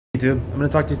YouTube. I'm going to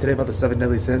talk to you today about the 7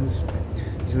 deadly sins.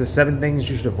 These are the 7 things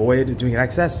you should avoid doing in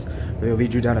excess, or they'll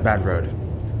lead you down a bad road.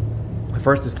 The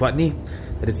first is gluttony.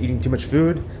 That is eating too much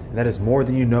food, and that is more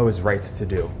than you know is right to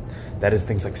do. That is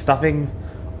things like stuffing,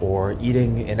 or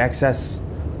eating in excess,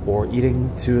 or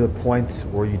eating to the point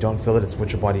where you don't feel that it's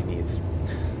what your body needs.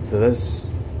 So this,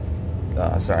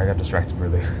 sorry, I got distracted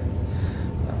really.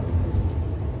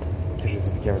 Issues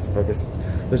with the camera's in focus.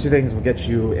 Those 2 things will get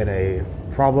you in a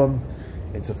problem,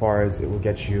 insofar as it will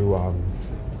get you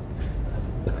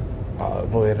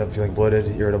will end up feeling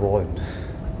bloated, irritable, and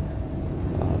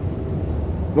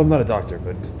well, I'm not a doctor,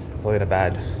 but probably in a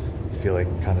bad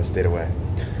feeling kind of state away.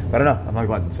 But I don't know, I'm not a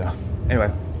glutton, so anyway.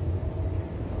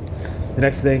 The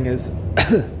next thing is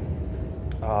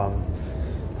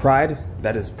pride.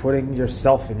 That is putting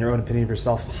yourself and your own opinion of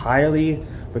yourself highly,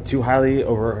 but too highly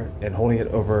over, and holding it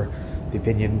over the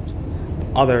opinion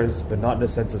of others, but not in a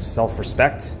sense of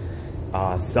self-respect,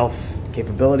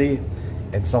 self-capability,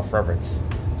 and self-reverence.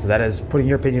 So that is putting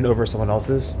your opinion over someone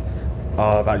else's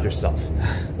about yourself,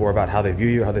 or about how they view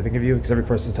you, how they think of you, because every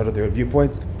person is entitled to their own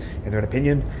viewpoints and their own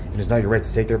opinion, and it's not your right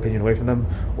to take their opinion away from them,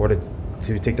 or to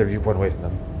take their viewpoint away from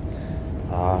them.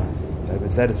 That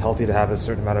being said, it's healthy to have a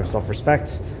certain amount of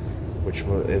self-respect, which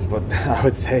is what I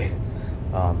would say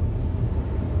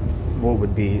what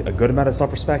would be a good amount of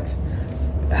self-respect.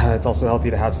 It's also healthy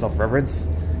to have self-reverence,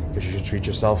 because you should treat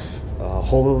yourself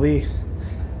holily,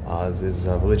 as is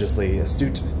religiously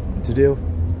astute to do.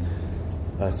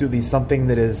 Astutely, something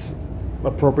that is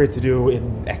appropriate to do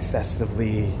in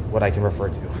excessively what I can refer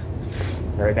to,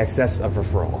 or in excess of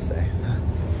referral, I'll say,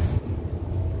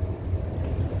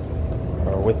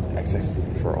 or with excess of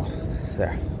referral.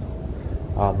 There.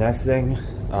 The next thing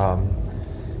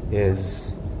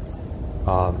is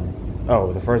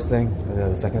the first thing, and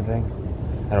then the second thing.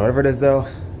 I don't know, whatever it is though,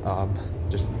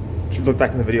 just look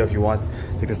back in the video if you want.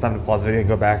 Take this time to pause the video and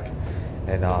go back.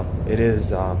 And it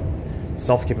is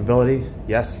self-capability,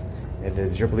 yes. It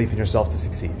is your belief in yourself to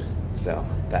succeed. So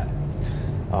that.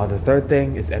 The third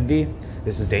thing is envy.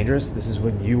 This is dangerous. This is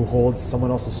when you hold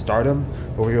someone else's stardom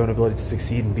over your own ability to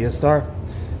succeed and be a star.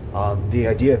 The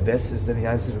idea of this is that in the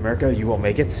United States of America, you won't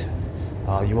make it.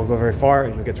 You won't go very far,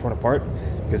 and you'll get torn apart.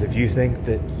 Because if you think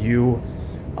that you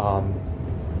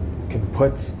can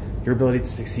put your ability to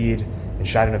succeed and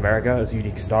shine in America as a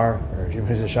unique star, or if you're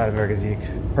going to shine in America as a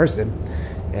unique person,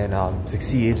 and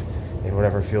succeed in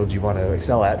whatever field you want to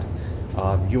excel at,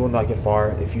 you will not get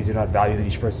far if you do not value that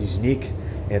each person is unique,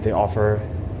 and they offer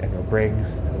and bring,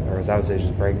 or as I would say,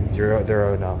 just bring their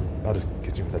own, I'll just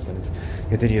continue with that sentence,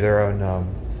 continue their own,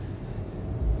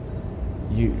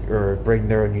 bring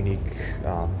their own unique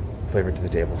flavor to the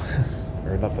table.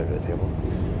 Or not flavor to the table,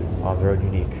 their own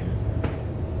unique.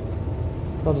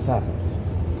 What just happened?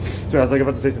 So I was like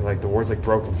about to say something, like the words like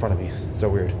broke in front of me. It's so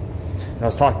weird. And I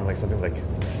was talking like something like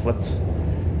flipped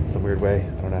some weird way.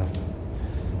 I don't know.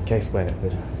 Can't explain it,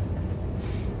 but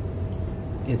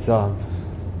it's I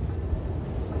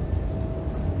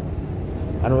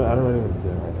don't really know what to do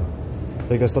right now.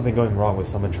 Like there's something going wrong with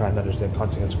someone trying to understand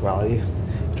consequentiality,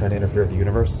 trying to interfere with the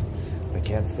universe. I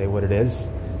can't say what it is.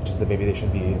 Just that maybe they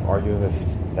shouldn't be arguing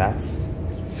with that,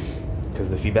 because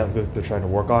the feedback loop they're trying to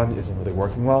work on isn't really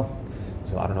working well.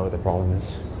 So I don't know what the problem is.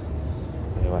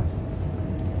 Anyway,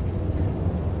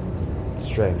 it's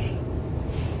strange.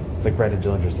 It's like Brandon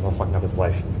Dillinger somehow fucking up his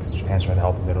life because Japan's trying to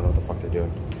help him. They don't know what the fuck they're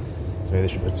doing. So maybe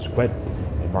they should just quit,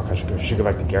 and Mark should go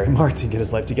back to Gary Mark to get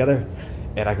his life together,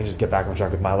 and I can just get back on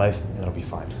track with my life, and it'll be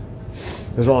fine.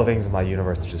 There's all the things in my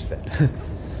universe that just fit.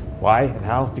 Why and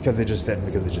how? Because they just fit and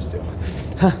because they just do.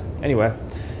 Anyway,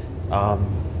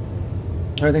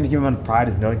 another thing to keep in mind with pride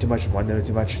is knowing too much and wanting to know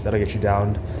too much. That'll get you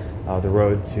down the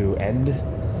road to end,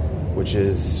 which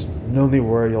is not only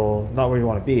where not where you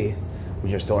want to be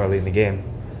when you're still early in the game,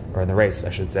 or in the race,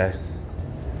 I should say,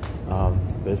 but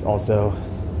it's also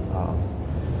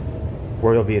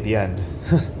where you'll be at the end.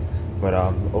 But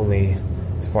only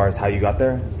as far as how you got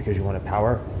there, it's because you wanted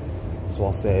power. So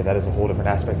I'll say that is a whole different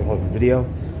aspect of the whole different video.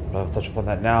 I'll touch upon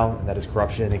that now, and that is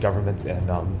corruption in government and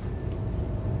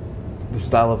the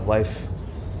style of life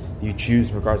you choose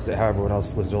in regards to how everyone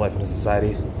else lives their life in a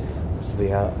society, especially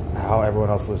how everyone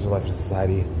else lives their life in a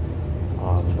society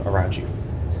around you.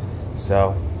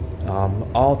 So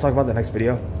I'll talk about the next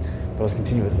video, but let's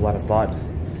continue with this line of thought,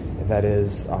 and that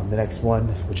is the next one,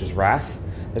 which is wrath.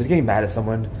 That is getting mad at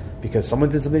someone because someone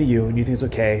did something to you and you think it's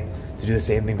okay to do the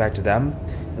same thing back to them.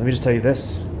 And let me just tell you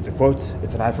this. It's a quote.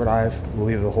 It's an eye for an eye will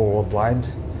leave the whole world blind.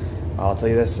 I'll tell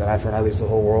you this. An eye for an eye leaves the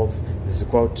whole world. This is a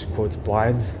quote. Quote's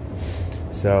blind.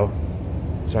 So,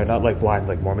 sorry, not like blind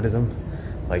like Mormonism.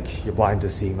 Like you're blind to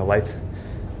seeing the light.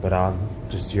 But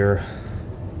just your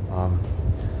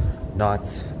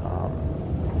not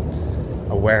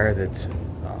aware that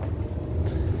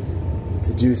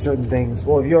to do certain things.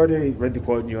 Well, if you already read the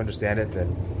quote and you understand it,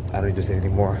 then I don't need to say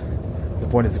anything more. The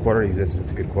point is the quote already exists, and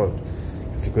it's a good quote.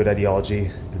 It's a good ideology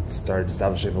that started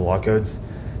establishing the law codes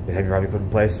that Henry Robbie put in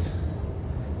place.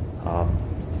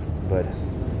 But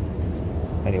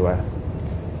anyway,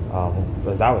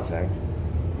 as I was saying,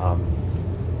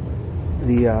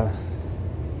 the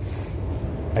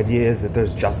idea is that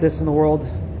there's justice in the world,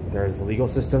 there's the legal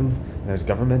system, and there's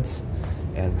government,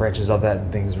 and branches of that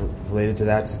and things related to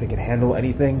that. They can handle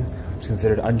anything which is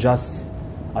considered unjust,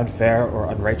 unfair,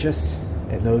 or unrighteous,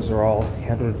 and those are all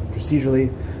handled procedurally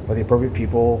by the appropriate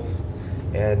people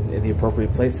and in the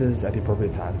appropriate places at the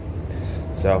appropriate time.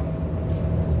 So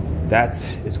that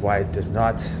is why it does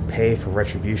not pay for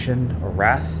retribution or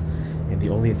wrath. And the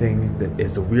only thing that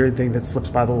is the weird thing that slips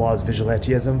by the law is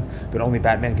vigilantism, but only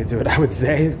Batman can do it, I would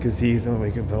say, because he's the only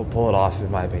one who can pull it off, in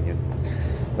my opinion.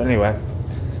 But anyway,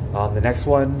 the next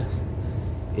one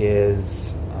is,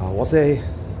 we'll say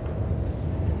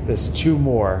there's two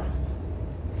more.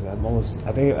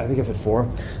 I think I've hit 4.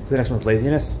 So the next one's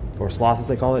laziness, or sloth as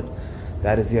they call it.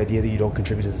 That is the idea that you don't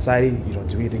contribute to society, you don't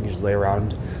do anything, you just lay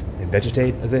around and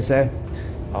vegetate, as they say.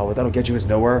 What that'll get you is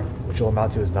nowhere, which will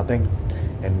amount to is nothing.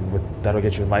 And what that'll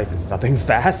get you in life is nothing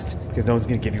fast, because no one's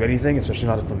going to give you anything, especially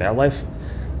not from their life.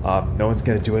 No one's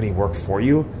going to do any work for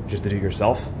you, just to do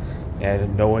yourself.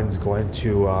 And no one's going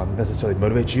to necessarily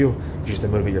motivate you, just to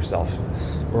motivate yourself,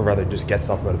 or rather just get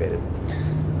self-motivated.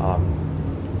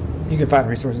 You can find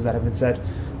resources that have been said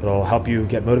that'll help you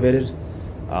get motivated,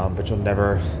 but you'll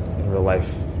never in real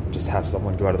life just have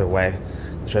someone go out of their way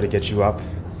to try to get you up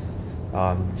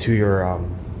to your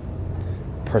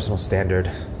personal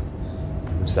standard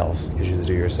themselves, because you have to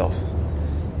do it yourself.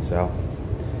 So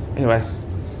anyway,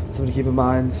 something to keep in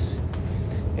mind.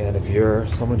 And if you're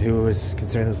someone who is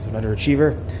considering this an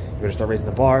underachiever, you better start raising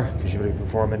the bar, because you better be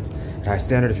performing at a high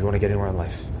standard if you want to get anywhere in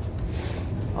life.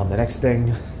 The next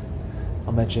thing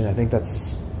I'll mention, I think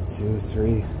that's 2,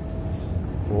 3,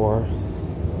 4,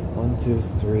 1, 2,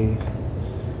 3,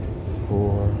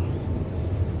 4,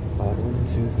 5, 1,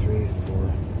 2, 3,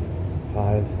 4,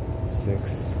 5,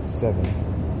 6, 7.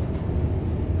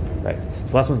 Right. So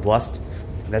the last one's lust.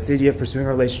 And that's the idea of pursuing a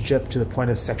relationship to the point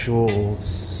of sexual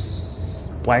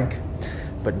blank,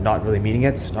 but not really meaning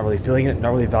it, not really feeling it,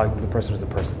 not really valuing the person as a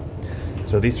person.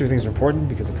 So these 3 things are important,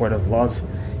 because the point of love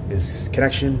is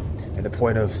connection, and the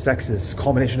point of sex is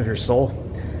culmination of your soul.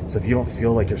 So if you don't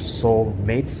feel like your soul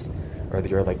mates, or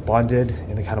that you're like bonded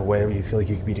in the kind of way where you feel like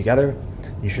you can be together,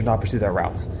 you should not pursue that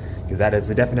route, because that is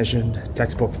the definition,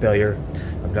 textbook failure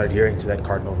of not adhering to that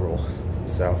cardinal rule.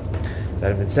 So that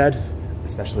having been said,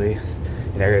 especially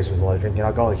in areas with a lot of drinking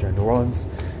alcohol, like here in New Orleans,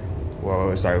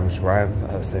 well, sorry, which is where I am.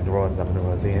 I was saying New Orleans, I'm a New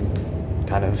Orleansian,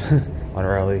 kind of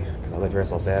honorarily, because I live here,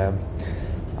 so I'll say I am.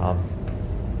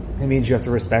 It means you have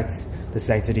to respect the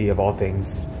sanctity of all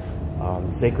things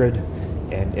sacred,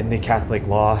 and in the Catholic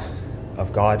law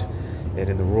of God, and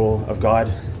in the rule of God,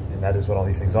 and that is what all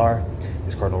these things are,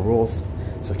 is cardinal rules.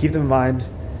 So keep them in mind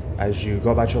as you go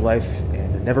about your life,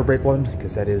 and never break one,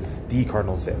 because that is the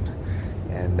cardinal sin,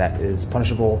 and that is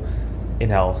punishable in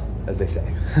hell, as they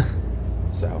say.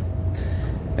 So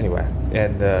anyway,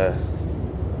 and the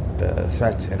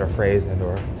threat and or phrase and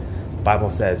or Bible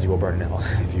says you will burn in hell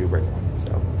if you break one.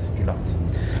 So if you're not,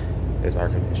 is my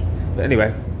recommendation. But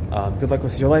anyway, good luck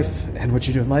with your life and what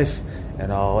you do in life,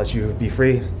 and I'll let you be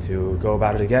free to go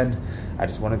about it again. I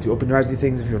just wanted to open your eyes to these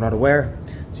things if you're not aware,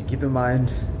 so you keep in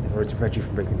mind in order to prevent you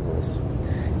from breaking the rules.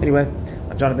 Anyway,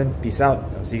 I'm Jonathan. Peace out.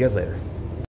 I'll see you guys later.